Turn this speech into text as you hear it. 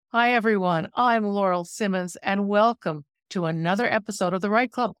Hi, everyone. I'm Laurel Simmons, and welcome to another episode of the Right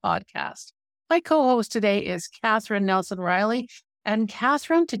Club podcast. My co-host today is Catherine Nelson Riley. And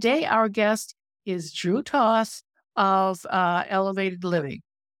Catherine, today our guest is Drew Toss of Elevated Living.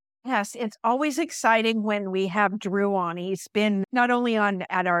 Yes, it's always exciting when we have Drew on. He's been not only on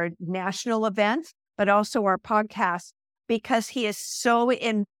at our national events, but also our podcast because he is so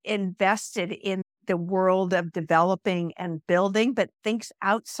invested in the world of developing and building, but thinks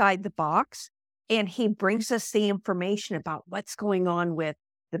outside the box. And he brings us the information about what's going on with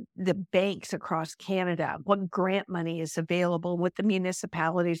the banks across Canada, what grant money is available, what the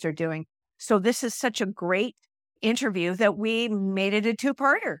municipalities are doing. So this is such a great interview that we made it a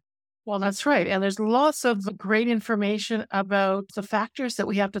two-parter. Well, that's right. And there's lots of great information about the factors that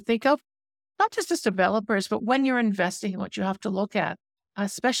we have to think of, not just as developers, but when you're investing, what you have to look at,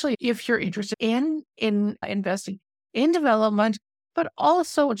 especially if you're interested in investing in development, but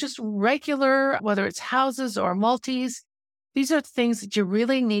also just regular, whether it's houses or multis. These are things that you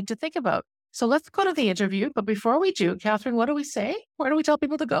really need to think about. So let's go to the interview. But before we do, Catherine, what do we say? Where do we tell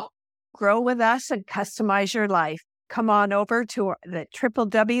people to go? Grow with us and customize your life. Come on over to the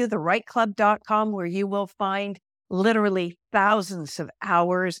www.therightclub.com where you will find literally thousands of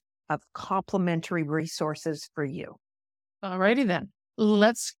hours of complimentary resources for you. All righty then.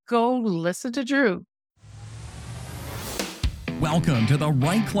 Let's go listen to Drew. Welcome to the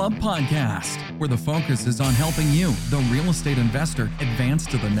Right Club podcast, where the focus is on helping you, the real estate investor, advance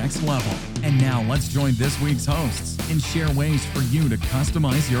to the next level. And now let's join this week's hosts and share ways for you to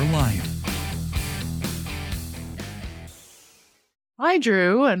customize your life. Hi,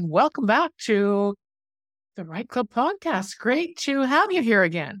 Drew, and welcome back to the Right Club podcast. Great to have you here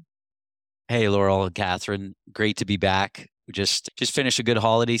again. Hey, Laurel and Catherine. Great to be back. We just finished a good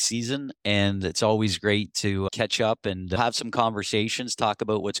holiday season, and it's always great to catch up and have some conversations, talk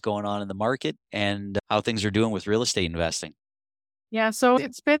about what's going on in the market and how things are doing with real estate investing. Yeah, so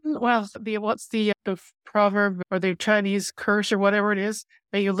it's been, what's the proverb or the Chinese curse or whatever it is,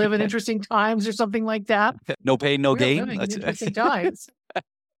 that you live in interesting times or something like that. No pain, no gain. Living in interesting times.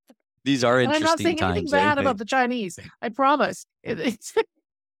 These are interesting times. I'm not saying anything bad about the Chinese. I promise. It's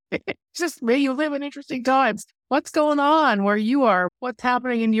just may you live in interesting times. What's going on where you are? What's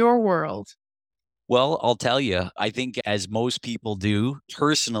happening in your world? Well, I'll tell you, I think as most people do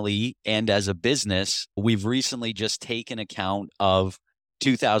personally and as a business, we've recently just taken account of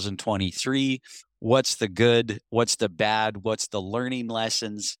 2023. What's the good? What's the bad? What's the learning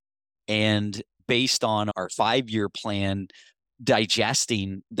lessons? And based on our 5-year plan,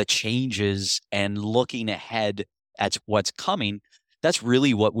 digesting the changes and looking ahead at what's coming, that's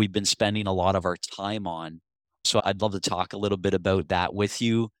really what we've been spending a lot of our time on. So I'd love to talk a little bit about that with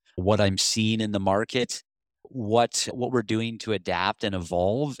you, what I'm seeing in the market, what we're doing to adapt and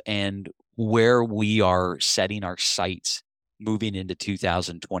evolve, and where we are setting our sights moving into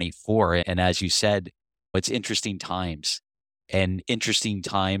 2024. And as you said, it's interesting times. And interesting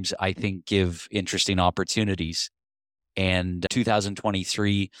times, I think, give interesting opportunities. And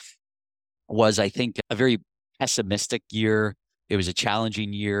 2023 was, I think, a very pessimistic year. It was a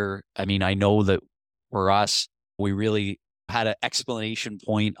challenging year. I mean, I know that for us, we really had an explanation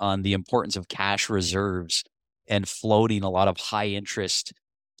point on the importance of cash reserves and floating a lot of high interest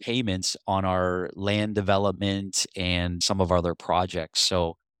payments on our land development and some of our other projects.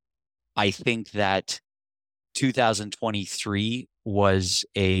 So I think that 2023 was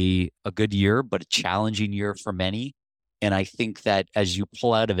a good year, but a challenging year for many. And I think that as you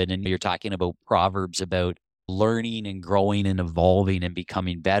pull out of it, and you're talking about proverbs about learning and growing and evolving and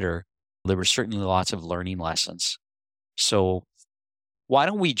becoming better, there were certainly lots of learning lessons. So why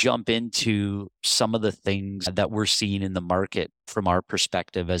don't we jump into some of the things that we're seeing in the market from our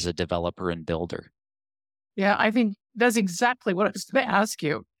perspective as a developer and builder? Yeah, I think that's exactly what I was going to ask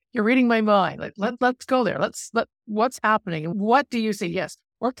you. You're reading my mind. Let's go there. What's happening? And what do you see? Yes,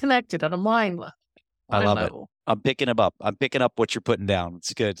 we're connected on a mind level. I love it. I'm picking up what you're putting down.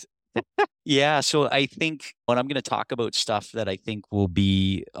 It's good. Yeah. So I think when I'm going to talk about stuff that I think will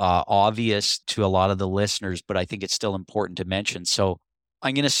be obvious to a lot of the listeners, but I think it's still important to mention. So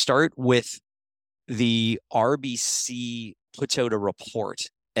I'm going to start with the RBC puts out a report,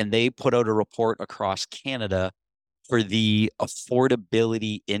 and they put out a report across Canada for the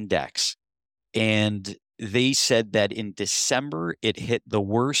affordability index. And they said that in December, it hit the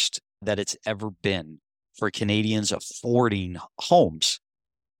worst that it's ever been for Canadians affording homes.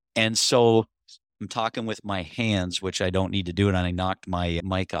 And so I'm talking with my hands, which I don't need to do it. And I knocked my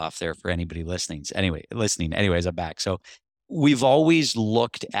mic off there for anybody listening. Anyways, I'm back. So we've always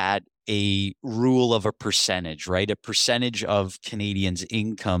looked at a rule of a percentage, right? A percentage of Canadians'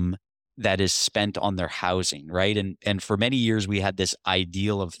 income that is spent on their housing, right? And for many years we had this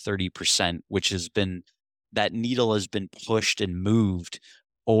ideal of 30%, which has been, that needle has been pushed and moved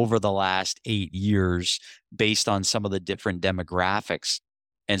over the last 8 years based on some of the different demographics.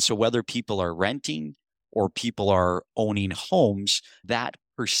 And so whether people are renting or people are owning homes, that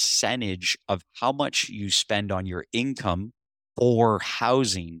percentage of how much you spend on your income for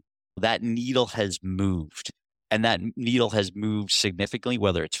housing, that needle has moved. And that needle has moved significantly,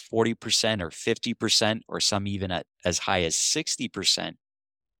 whether it's 40% or 50%, or some even at as high as 60%.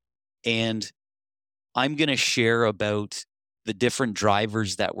 And I'm going to share about the different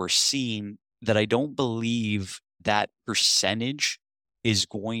drivers that we're seeing that I don't believe that percentage is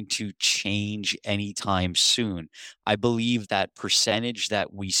going to change anytime soon. I believe that percentage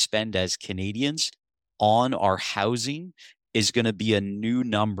that we spend as Canadians on our housing is going to be a new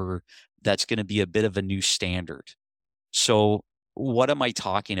number that's going to be a bit of a new standard. So what am I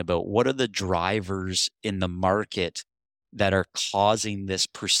talking about? What are the drivers in the market that are causing this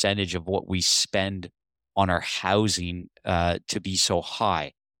percentage of what we spend on our housing to be so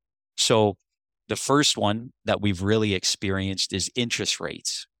high? So the first one that we've really experienced is interest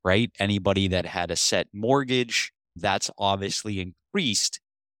rates, right? Anybody that had a set mortgage, that's obviously increased.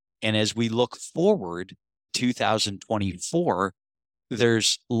 And as we look forward, 2024,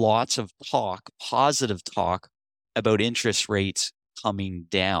 there's lots of talk, positive talk about interest rates coming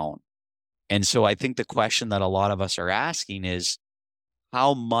down. And so I think the question that a lot of us are asking is,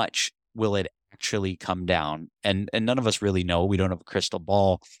 how much will it actually come down? And none of us really know. We don't have a crystal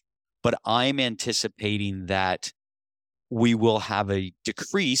ball. But I'm anticipating that we will have a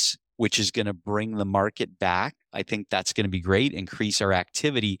decrease, which is going to bring the market back. I think that's going to be great, increase our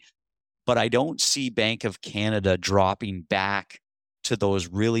activity. But I don't see Bank of Canada dropping back to those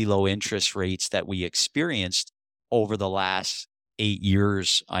really low interest rates that we experienced over the last 8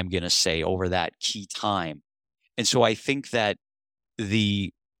 years, I'm going to say, over that key time. And so I think that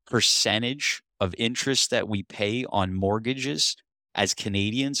the percentage of interest that we pay on mortgages as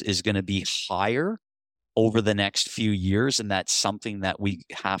Canadians is going to be higher over the next few years. And that's something that we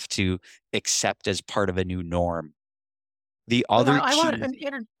have to accept as part of a new norm. The other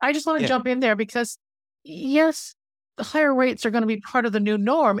I just want to jump in there because, yes, the higher rates are going to be part of the new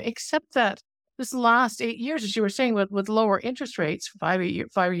norm, except that this last 8 years, as you were saying, with lower interest rates, 5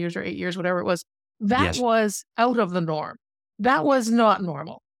 years or 8 years, whatever it was, that was out of the norm. That was not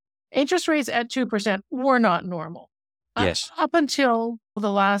normal. Interest rates at 2% were not normal. Yes. Up until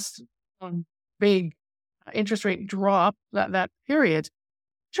the last big interest rate drop, that period,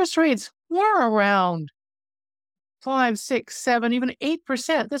 interest rates were around 5, 6, 7, even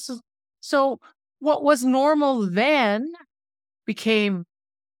 8%. So what was normal then became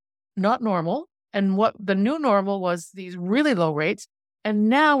not normal. And what the new normal was these really low rates. And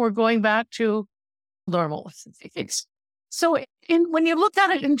now we're going back to normal. So when you look at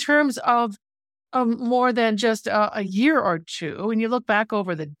it in terms of more than just a year or two, and you look back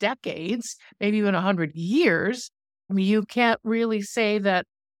over the decades, maybe even 100 years, I mean, you can't really say that.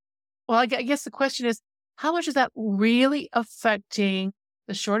 Well, I guess the question is, how much is that really affecting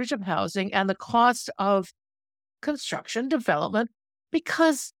the shortage of housing and the cost of construction development?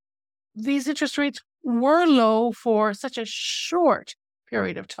 Because these interest rates were low for such a short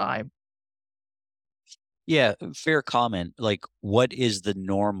period of time. Yeah, fair comment. Like, what is the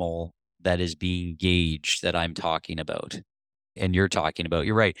normal that is being gauged that I'm talking about and you're talking about?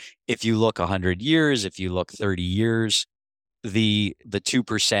 You're right. If you look 100 years, if you look 30 years, the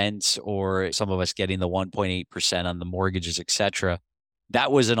 2% or some of us getting the 1.8% on the mortgages, et cetera,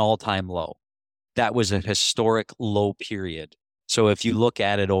 that was an all-time low. That was a historic low period. So if you look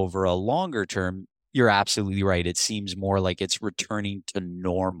at it over a longer term, you're absolutely right. It seems more like it's returning to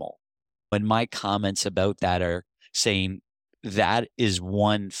normal. And my comments about that are saying that is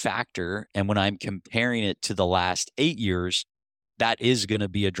one factor. And when I'm comparing it to the last 8 years, that is going to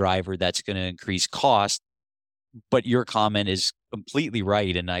be a driver that's going to increase cost. But your comment is completely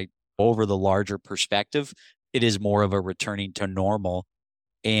right. And over the larger perspective, it is more of a returning to normal.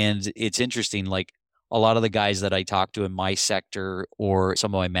 And it's interesting, like a lot of the guys that I talk to in my sector or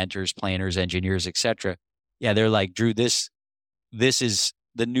some of my mentors, planners, engineers, et cetera, yeah, they're like, Drew, this is,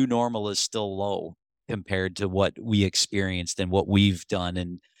 the new normal is still low compared to what we experienced and what we've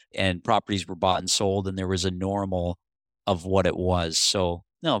done, and properties were bought and sold, and there was a normal of what it was. So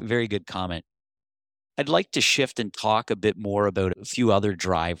no, very good comment. I'd like to shift and talk a bit more about a few other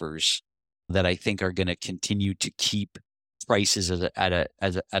drivers that I think are going to continue to keep prices at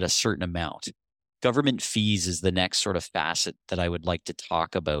a certain amount. Government fees is the next sort of facet that I would like to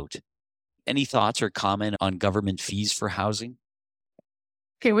talk about. Any thoughts or comment on government fees for housing?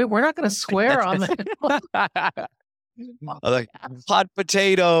 Okay, we're not going to swear on that. Like hot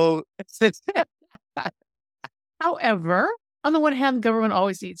potato. However, on the one hand, the government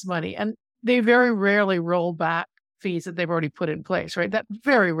always needs money, and they very rarely roll back fees that they've already put in place, right? That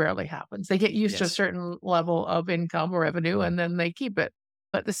very rarely happens. They get used to a Yes. certain level of income or revenue, and then they keep it.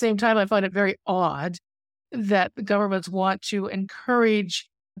 But at the same time, I find it very odd that the governments want to encourage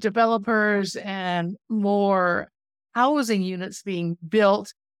developers and more housing units being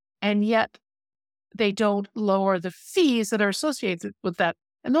built, and yet they don't lower the fees that are associated with that.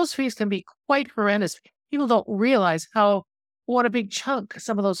 And those fees can be quite horrendous. People don't realize what a big chunk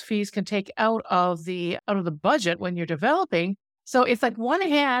some of those fees can take out of the budget when you're developing. So it's like one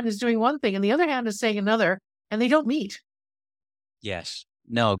hand is doing one thing and the other hand is saying another, and they don't meet. Yes.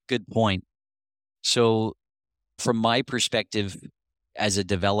 No, good point. So from my perspective as a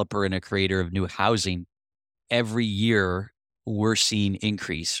developer and a creator of new housing, every year we're seeing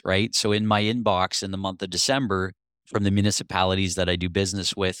increase, right? So in my inbox in the month of December from the municipalities that I do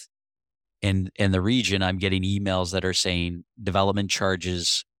business with in the region, I'm getting emails that are saying development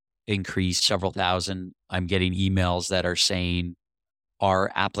charges increased several thousand. I'm getting emails that are saying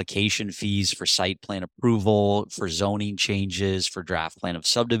our application fees for site plan approval, for zoning changes, for draft plan of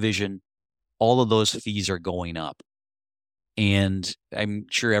subdivision, all of those fees are going up. And I'm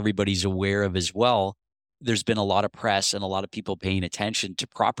sure everybody's aware of as well, there's been a lot of press and a lot of people paying attention to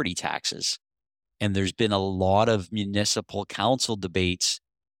property taxes. And there's been a lot of municipal council debates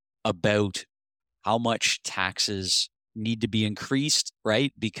about how much taxes need to be increased,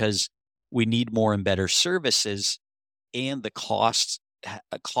 right? Because we need more and better services, and the costs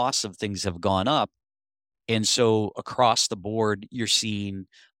of things have gone up. And so across the board, you're seeing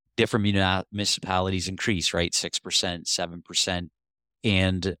different municipalities increase, right? 6%, 7%.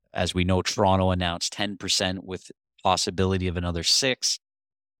 And as we know, Toronto announced 10% with possibility of another 6.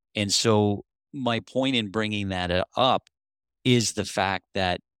 And so my point in bringing that up is the fact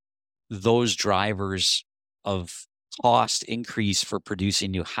that those drivers of cost increase for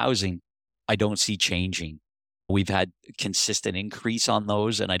producing new housing, I don't see changing. We've had consistent increase on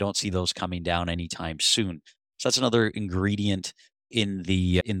those, and I don't see those coming down anytime soon. So that's another ingredient in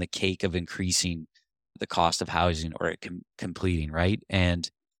the cake of increasing the cost of housing or completing, right? And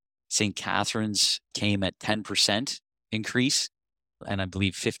St. Catharines came at 10% increase, and I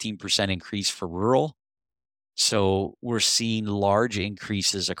believe 15% increase for rural. So we're seeing large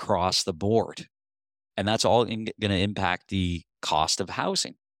increases across the board, and that's all going to impact the cost of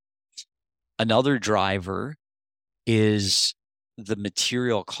housing. Another driver is the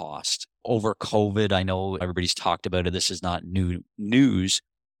material cost. Over COVID, I know everybody's talked about it. This is not new news.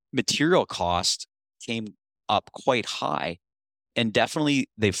 Material cost came up quite high, and definitely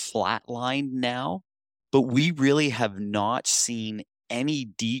they've flatlined now, but we really have not seen any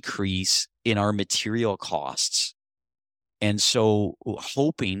decrease in our material costs. And so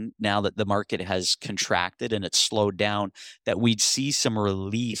hoping now that the market has contracted and it's slowed down, that we'd see some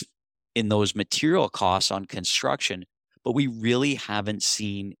relief in those material costs on construction, but we really haven't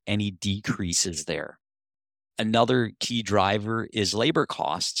seen any decreases there. Another key driver is labor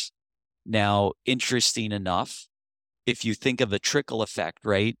costs. Now, interesting enough, if you think of the trickle effect,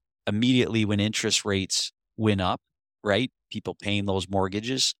 right? Immediately when interest rates went up, right? People paying those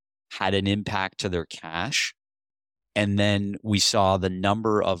mortgages had an impact to their cash. And then we saw the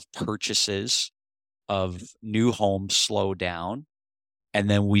number of purchases of new homes slow down. And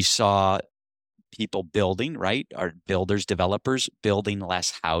then we saw people building, right? Our builders, developers building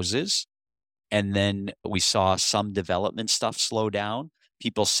less houses. And then we saw some development stuff slow down,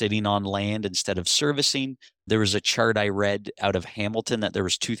 people sitting on land instead of servicing. There was a chart I read out of Hamilton that there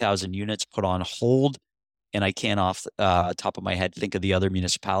was 2,000 units put on hold. And I can't off the top of my head think of the other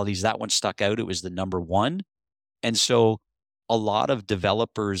municipalities. That one stuck out. It was the number one. And so a lot of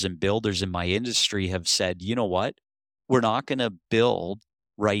developers and builders in my industry have said, you know what? We're not going to build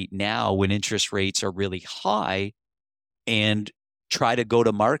right now when interest rates are really high and try to go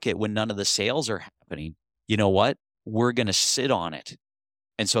to market when none of the sales are happening. You know what? We're going to sit on it.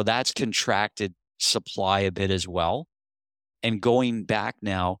 And so that's contracted supply a bit as well. And going back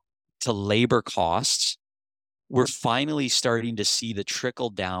now to labor costs, we're finally starting to see the trickle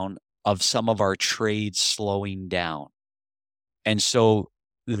down of some of our trades slowing down. And so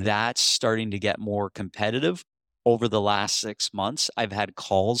that's starting to get more competitive. Over the last 6 months, I've had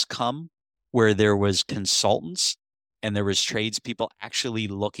calls come where there was consultants and there was tradespeople actually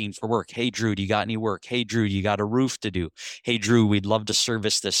looking for work. Hey, Drew, do you got any work? Hey, Drew, you got a roof to do? Hey, Drew, we'd love to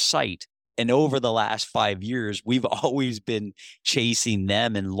service this site. And over the last 5 years, we've always been chasing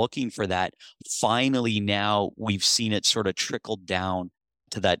them and looking for that. Finally, now we've seen it sort of trickle down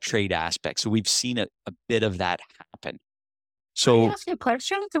to that trade aspect. So we've seen a bit of that happen. Can I So ask you a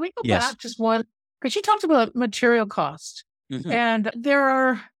question? Can we go yes. back just one? Because you talked about material cost. Mhm. And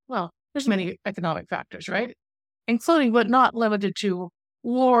there's many economic factors, right? Including, but not limited to,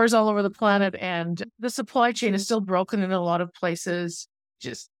 wars all over the planet. And the supply chain is still broken in a lot of places,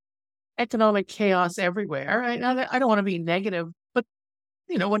 just economic chaos everywhere. Right? I don't want to be negative, but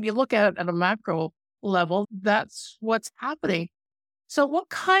when you look at it at a macro level, that's what's happening. So what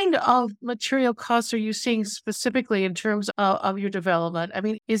kind of material costs are you seeing specifically in terms of your development? I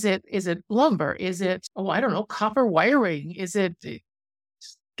mean, is it lumber? Is it, I don't know, copper wiring? Is it,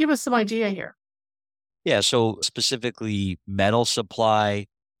 give us some idea here. Yeah, so specifically metal supply,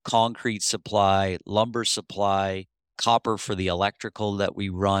 concrete supply, lumber supply, copper for the electrical that we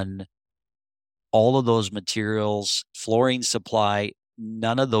run, all of those materials, flooring supply,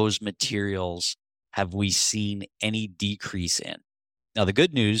 none of those materials have we seen any decrease in. Now, the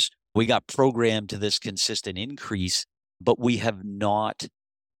good news, we got programmed to this consistent increase, but we've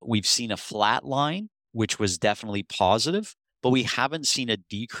seen a flat line, which was definitely positive, but we haven't seen a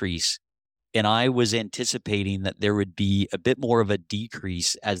decrease. And I was anticipating that there would be a bit more of a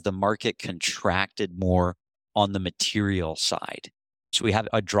decrease as the market contracted more on the material side. So we have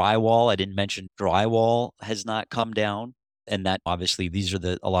a drywall. I didn't mention drywall has not come down. And that obviously these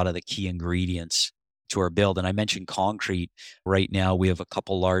are a lot of the key ingredients to our build. And I mentioned concrete. Right now we have a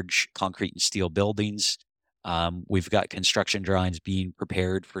couple large concrete and steel buildings. We've got construction drawings being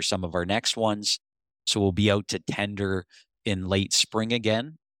prepared for some of our next ones. So we'll be out to tender in late spring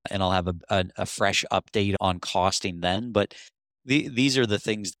again. And I'll have a fresh update on costing then. But these are the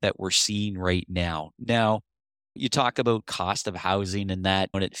things that we're seeing right now. Now, you talk about cost of housing and that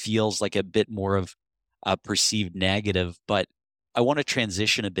when it feels like a bit more of a perceived negative, but I want to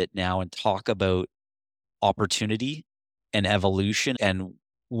transition a bit now and talk about opportunity and evolution and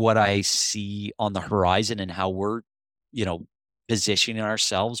what I see on the horizon and how we're, positioning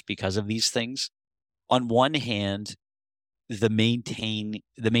ourselves because of these things. On one hand, the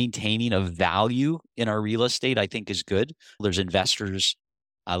maintaining of value in our real estate, I think, is good. There's investors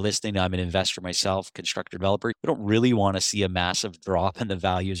listening. I'm an investor myself, constructor developer. We don't really want to see a massive drop in the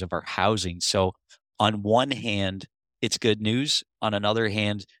values of our housing. So on one hand, it's good news. On another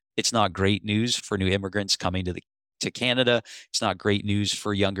hand, it's not great news for new immigrants coming to Canada. It's not great news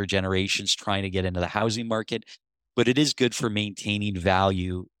for younger generations trying to get into the housing market. But it is good for maintaining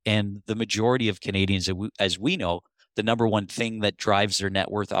value. And the majority of Canadians, as we know, the number one thing that drives their net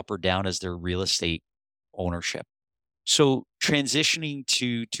worth up or down is their real estate ownership. So transitioning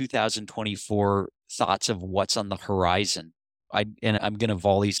to 2024, thoughts of what's on the horizon. I'm going to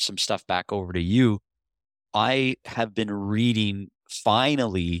volley some stuff back over to you. I have been reading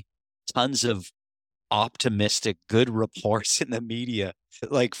finally tons of optimistic, good reports in the media.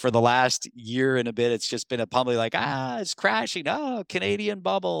 Like for the last year and a bit, it's just been a public like, it's crashing. Oh, Canadian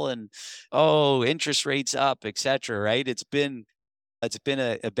bubble and interest rates up, etc. Right? It's been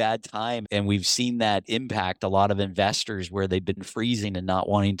a bad time. And we've seen that impact a lot of investors where they've been freezing and not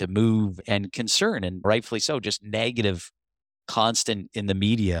wanting to move and concern, and rightfully so, just negative constant in the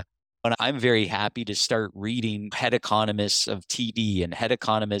media. But I'm very happy to start reading head economists of TD and head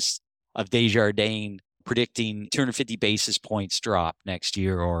economists of Desjardins predicting 250 basis points drop next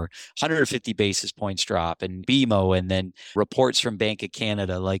year or 150 basis points drop, and BMO, and then reports from Bank of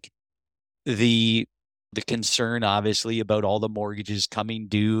Canada, like the concern obviously about all the mortgages coming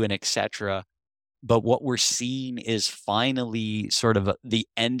due and etc. But what we're seeing is finally sort of the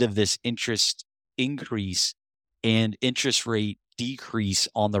end of this interest increase and interest rate decrease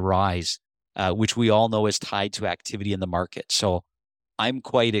on the rise, which we all know is tied to activity in the market. So I'm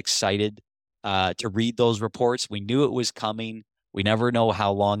quite excited to read those reports. We knew it was coming. We never know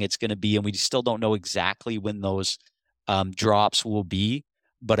how long it's going to be, and we still don't know exactly when those drops will be.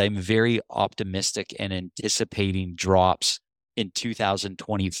 But I'm very optimistic and anticipating drops in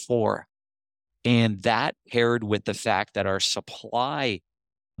 2024. And that paired with the fact that our supply,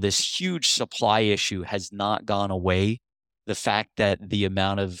 this huge supply issue has not gone away. The fact that the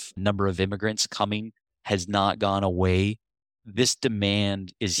number of immigrants coming has not gone away. This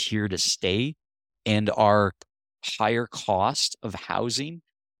demand is here to stay, and our higher cost of housing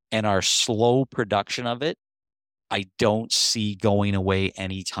and our slow production of it, I don't see going away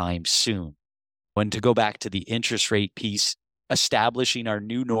anytime soon. When to go back to the interest rate piece, establishing our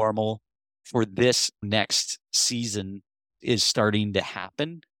new normal for this next season is starting to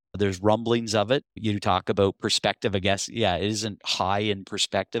happen. There's rumblings of it. You talk about perspective, I guess. Yeah, it isn't high in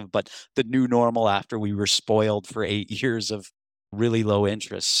perspective, but the new normal after we were spoiled for 8 years of really low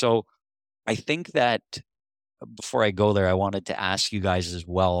interest. So I think that before I go there, I wanted to ask you guys as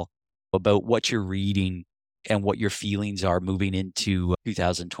well about what you're reading and what your feelings are moving into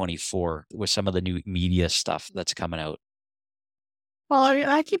 2024 with some of the new media stuff that's coming out. Well,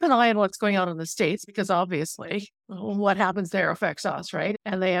 I keep an eye on what's going on in the States because obviously what happens there affects us, right?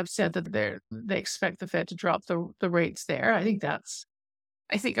 And they have said that they expect the Fed to drop the rates there. I think that's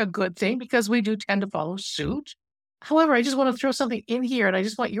a good thing because we do tend to follow suit. However, I just want to throw something in here and I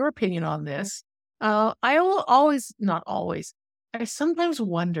just want your opinion on this. Not always, I sometimes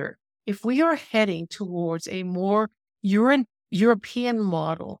wonder if we are heading towards a more European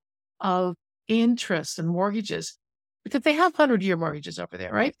model of interest and mortgages, because they have 100-year mortgages over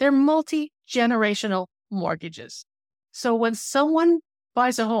there, right? They're multi-generational mortgages. So when someone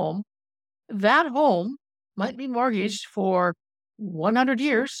buys a home, that home might be mortgaged for 100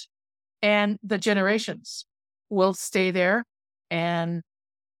 years and the generations will stay there and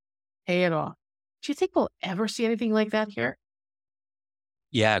pay it off. Do you think we'll ever see anything like that here?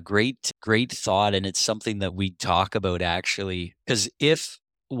 Yeah, great thought. And it's something that we talk about actually, because if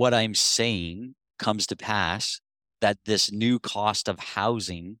what I'm saying comes to pass, that this new cost of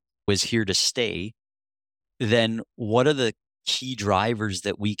housing was here to stay, then what are the key drivers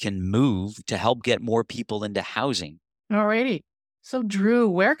that we can move to help get more people into housing? Alrighty. So Drew,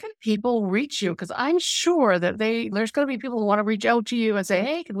 where can people reach you? Because I'm sure that there's going to be people who want to reach out to you and say,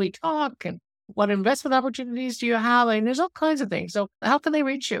 hey, can we talk? And what investment opportunities do you have? I mean, there's all kinds of things. So how can they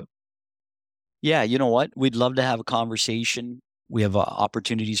reach you? Yeah, you know what? We'd love to have a conversation. We have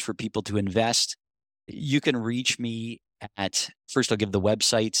opportunities for people to invest. You can reach me at, first I'll give the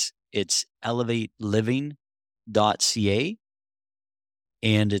websites. It's elevateliving.ca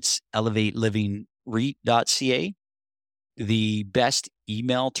and it's elevatelivingreit.ca. The best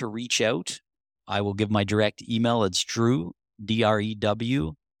email to reach out, I will give my direct email. It's Drew,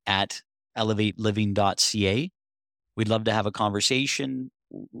 DREW, at elevateliving.ca. We'd love to have a conversation.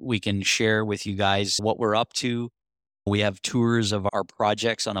 We can share with you guys what we're up to. We have tours of our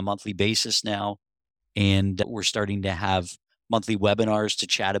projects on a monthly basis now. And we're starting to have monthly webinars to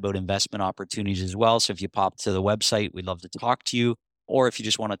chat about investment opportunities as well. So if you pop to the website, we'd love to talk to you. Or if you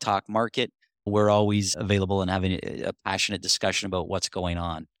just want to talk market, we're always available and having a passionate discussion about what's going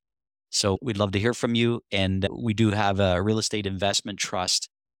on. So we'd love to hear from you. And we do have a real estate investment trust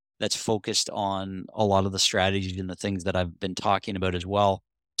that's focused on a lot of the strategies and the things that I've been talking about as well.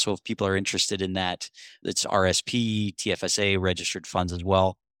 So if people are interested in that, it's RSP, TFSA, registered funds as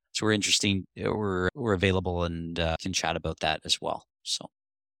well. So we're available and can chat about that as well. So,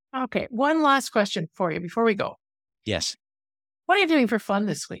 okay. One last question for you before we go. Yes. What are you doing for fun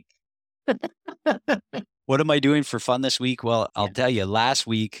this week? What am I doing for fun this week? Well, I'll tell you, last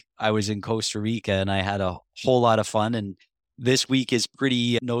week I was in Costa Rica and I had a whole lot of fun. And this week is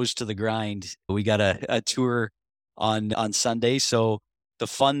pretty nose to the grind. We got a tour on Sunday. So the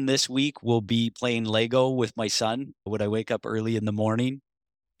fun this week will be playing Lego with my son when I wake up early in the morning.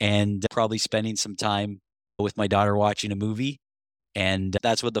 And probably spending some time with my daughter watching a movie. And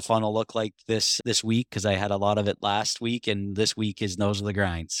that's what the fun will look like this week, because I had a lot of it last week and this week is nose of the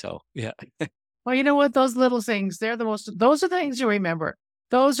grind. So, yeah. Well, you know what? Those little things, those are the things you remember.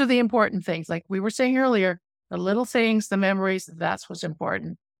 Those are the important things. Like we were saying earlier, the little things, the memories, that's what's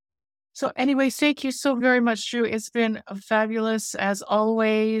important. So anyways, thank you so very much, Drew. It's been fabulous as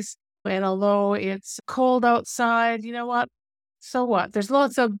always. And although it's cold outside, you know what? So what? There's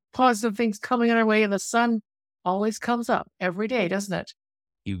lots of positive things coming our way and the sun always comes up every day, doesn't it?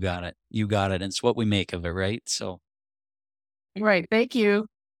 You got it. And it's what we make of it, right? So. Right. Thank you.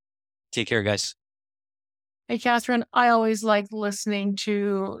 Take care, guys. Hey, Catherine, I always like listening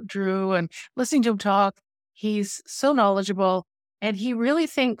to Drew and listening to him talk. He's so knowledgeable and he really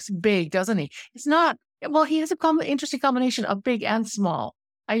thinks big, doesn't he? He has an interesting combination of big and small.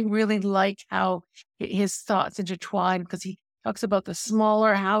 I really like how his thoughts intertwine because he talks about the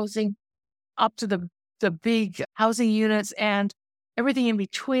smaller housing up to the big housing units and everything in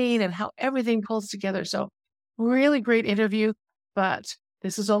between and how everything pulls together. So really great interview, but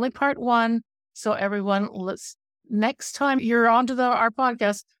this is only part one. So everyone, next time you're onto our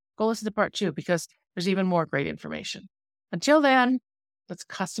podcast, go listen to part 2 because there's even more great information. Until then, let's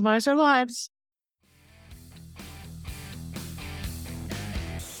customize our lives.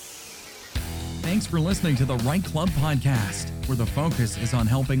 Thanks for listening to the Right Club podcast, where the focus is on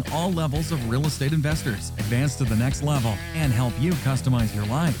helping all levels of real estate investors advance to the next level and help you customize your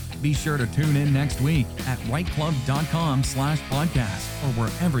life. Be sure to tune in next week at rightclub.com/podcast or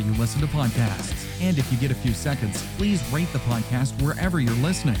wherever you listen to podcasts. And if you get a few seconds, please rate the podcast wherever you're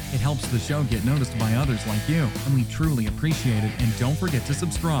listening. It helps the show get noticed by others like you, and we truly appreciate it. And don't forget to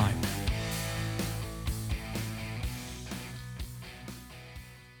subscribe.